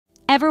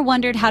Ever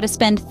wondered how to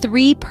spend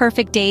 3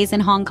 perfect days in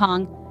Hong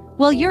Kong?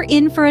 Well, you're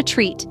in for a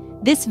treat.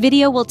 This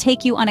video will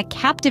take you on a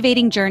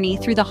captivating journey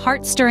through the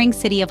heart-stirring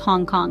city of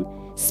Hong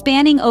Kong,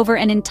 spanning over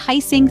an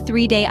enticing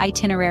 3-day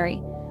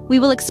itinerary. We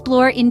will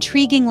explore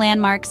intriguing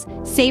landmarks,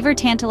 savor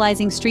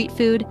tantalizing street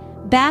food,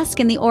 bask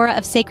in the aura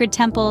of sacred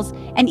temples,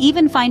 and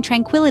even find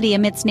tranquility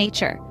amidst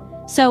nature.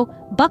 So,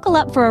 buckle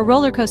up for a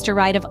roller coaster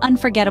ride of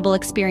unforgettable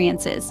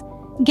experiences.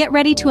 Get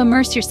ready to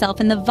immerse yourself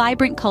in the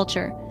vibrant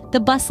culture, the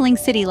bustling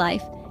city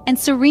life, and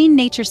serene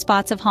nature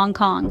spots of Hong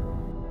Kong.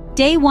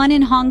 Day 1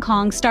 in Hong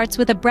Kong starts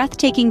with a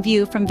breathtaking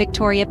view from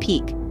Victoria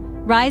Peak.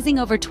 Rising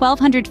over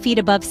 1,200 feet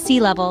above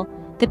sea level,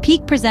 the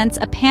peak presents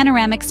a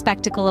panoramic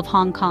spectacle of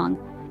Hong Kong.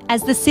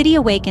 As the city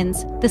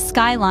awakens, the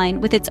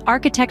skyline, with its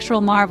architectural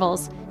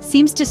marvels,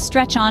 seems to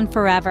stretch on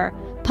forever,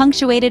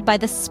 punctuated by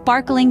the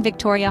sparkling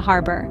Victoria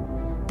Harbour.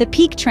 The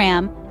Peak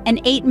Tram, an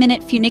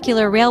 8-minute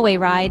funicular railway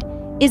ride,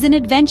 is an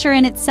adventure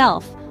in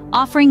itself,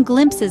 offering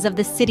glimpses of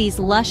the city's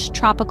lush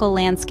tropical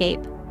landscape.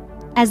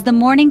 As the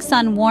morning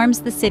sun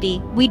warms the city,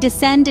 we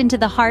descend into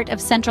the heart of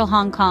central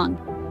Hong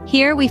Kong.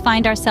 Here we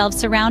find ourselves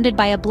surrounded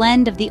by a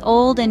blend of the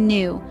old and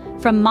new,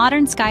 from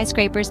modern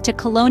skyscrapers to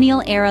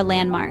colonial-era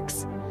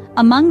landmarks.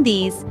 Among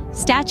these,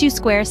 Statue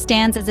Square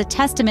stands as a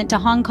testament to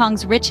Hong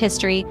Kong's rich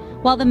history,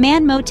 while the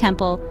Man Mo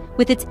Temple,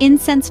 with its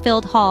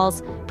incense-filled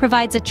halls,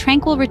 provides a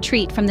tranquil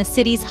retreat from the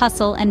city's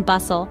hustle and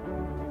bustle.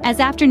 As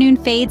afternoon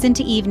fades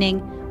into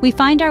evening, we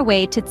find our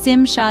way to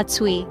Tsim Sha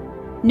Tsui.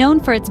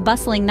 Known for its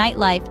bustling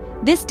nightlife,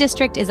 this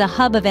district is a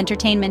hub of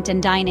entertainment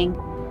and dining.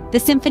 The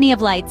Symphony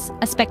of Lights,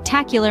 a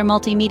spectacular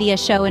multimedia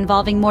show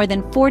involving more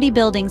than 40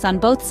 buildings on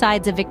both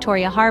sides of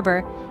Victoria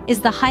Harbour,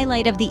 is the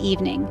highlight of the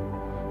evening.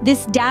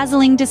 This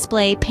dazzling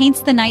display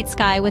paints the night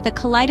sky with a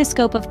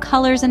kaleidoscope of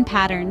colors and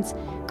patterns,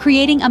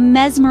 creating a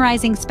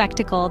mesmerizing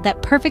spectacle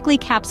that perfectly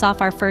caps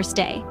off our first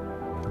day.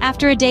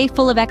 After a day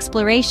full of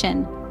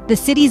exploration, the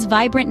city's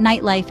vibrant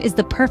nightlife is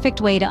the perfect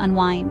way to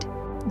unwind.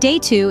 Day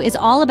 2 is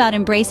all about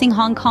embracing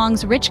Hong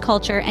Kong's rich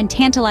culture and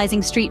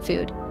tantalizing street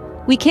food.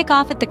 We kick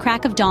off at the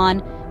crack of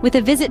dawn with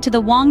a visit to the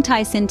Wong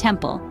Tai Sin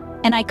Temple,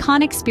 an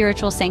iconic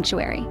spiritual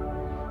sanctuary.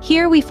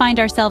 Here we find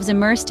ourselves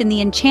immersed in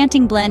the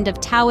enchanting blend of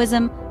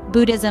Taoism,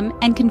 Buddhism,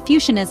 and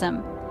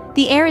Confucianism.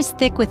 The air is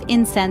thick with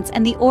incense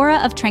and the aura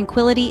of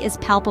tranquility is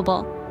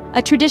palpable.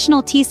 A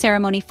traditional tea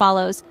ceremony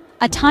follows,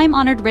 a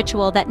time-honored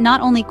ritual that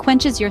not only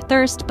quenches your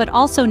thirst but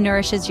also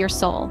nourishes your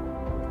soul.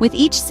 With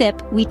each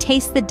sip, we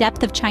taste the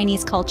depth of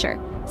Chinese culture,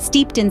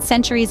 steeped in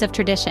centuries of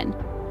tradition.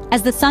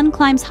 As the sun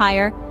climbs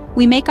higher,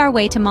 we make our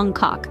way to Mong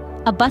Kok,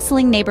 a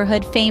bustling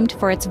neighborhood famed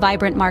for its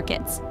vibrant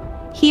markets.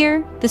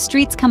 Here, the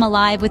streets come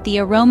alive with the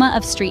aroma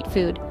of street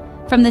food.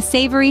 From the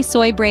savory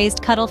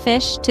soy-braised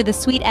cuttlefish to the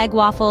sweet egg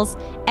waffles,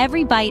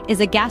 every bite is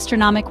a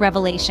gastronomic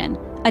revelation,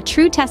 a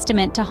true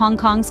testament to Hong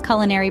Kong's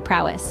culinary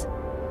prowess.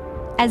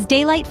 As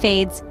daylight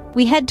fades,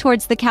 we head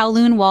towards the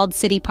Kowloon-walled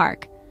City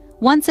Park.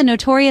 Once a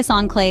notorious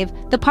enclave,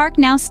 the park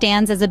now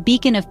stands as a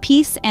beacon of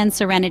peace and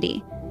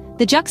serenity.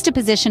 The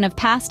juxtaposition of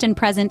past and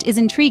present is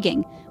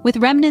intriguing, with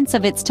remnants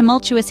of its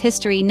tumultuous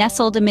history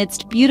nestled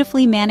amidst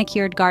beautifully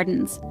manicured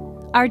gardens.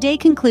 Our day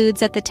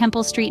concludes at the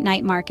Temple Street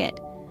Night Market.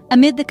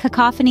 Amid the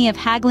cacophony of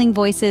haggling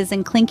voices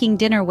and clinking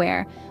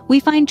dinnerware, we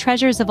find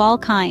treasures of all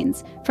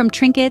kinds, from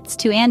trinkets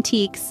to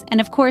antiques, and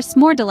of course,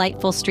 more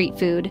delightful street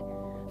food.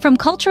 From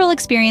cultural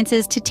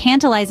experiences to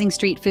tantalizing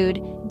street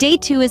food, Day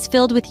 2 is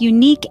filled with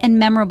unique and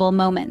memorable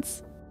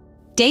moments.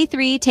 Day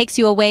 3 takes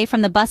you away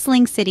from the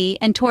bustling city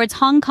and towards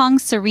Hong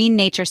Kong's serene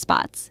nature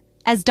spots.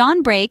 As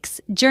dawn breaks,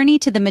 journey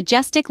to the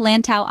majestic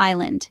Lantau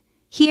Island.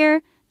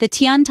 Here, the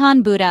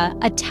Tiantan Buddha,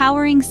 a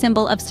towering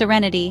symbol of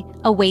serenity,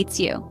 awaits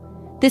you.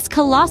 This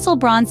colossal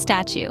bronze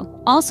statue,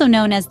 also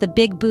known as the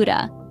Big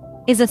Buddha,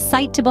 is a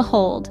sight to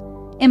behold,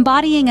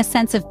 embodying a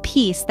sense of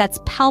peace that's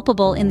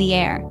palpable in the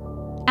air.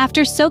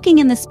 After soaking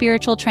in the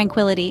spiritual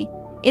tranquility,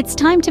 it's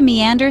time to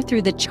meander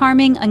through the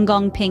charming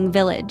Ngongping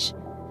village.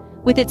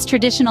 With its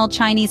traditional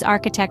Chinese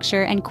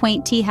architecture and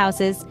quaint tea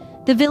houses,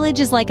 the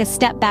village is like a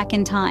step back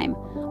in time,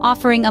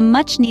 offering a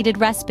much-needed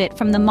respite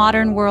from the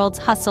modern world's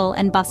hustle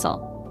and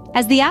bustle.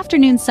 As the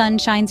afternoon sun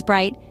shines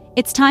bright,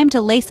 it's time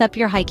to lace up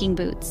your hiking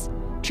boots.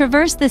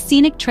 Traverse the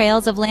scenic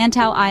trails of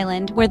Lantau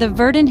Island, where the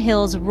verdant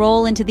hills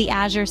roll into the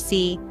azure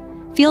sea.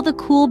 Feel the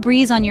cool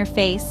breeze on your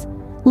face,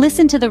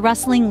 listen to the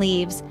rustling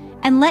leaves,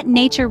 and let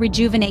nature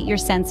rejuvenate your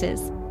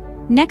senses.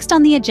 Next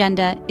on the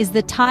agenda is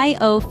the Tai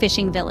O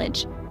Fishing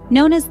Village.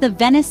 Known as the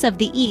Venice of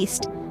the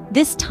East,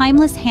 this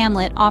timeless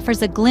hamlet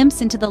offers a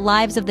glimpse into the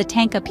lives of the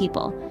Tanka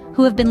people,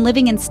 who have been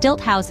living in stilt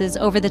houses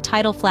over the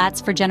tidal flats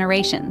for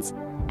generations.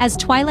 As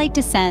twilight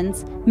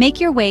descends,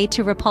 make your way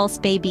to Repulse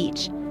Bay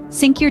Beach.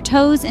 Sink your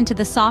toes into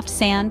the soft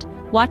sand,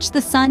 watch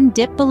the sun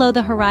dip below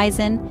the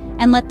horizon,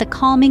 and let the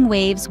calming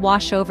waves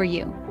wash over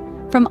you.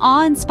 From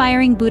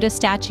awe-inspiring Buddha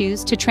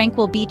statues to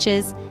tranquil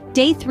beaches,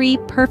 Day 3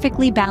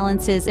 perfectly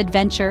balances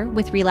adventure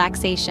with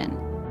relaxation.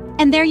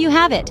 And there you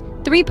have it,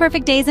 3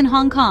 perfect days in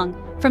Hong Kong.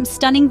 From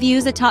stunning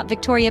views atop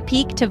Victoria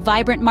Peak to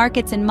vibrant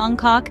markets in Mong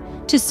Kok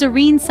to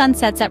serene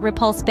sunsets at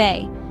Repulse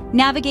Bay,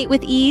 Navigate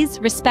with ease,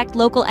 respect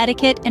local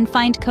etiquette, and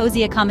find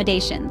cozy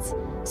accommodations.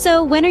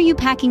 So, when are you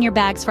packing your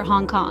bags for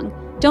Hong Kong?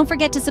 Don't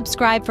forget to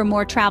subscribe for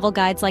more travel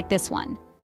guides like this one.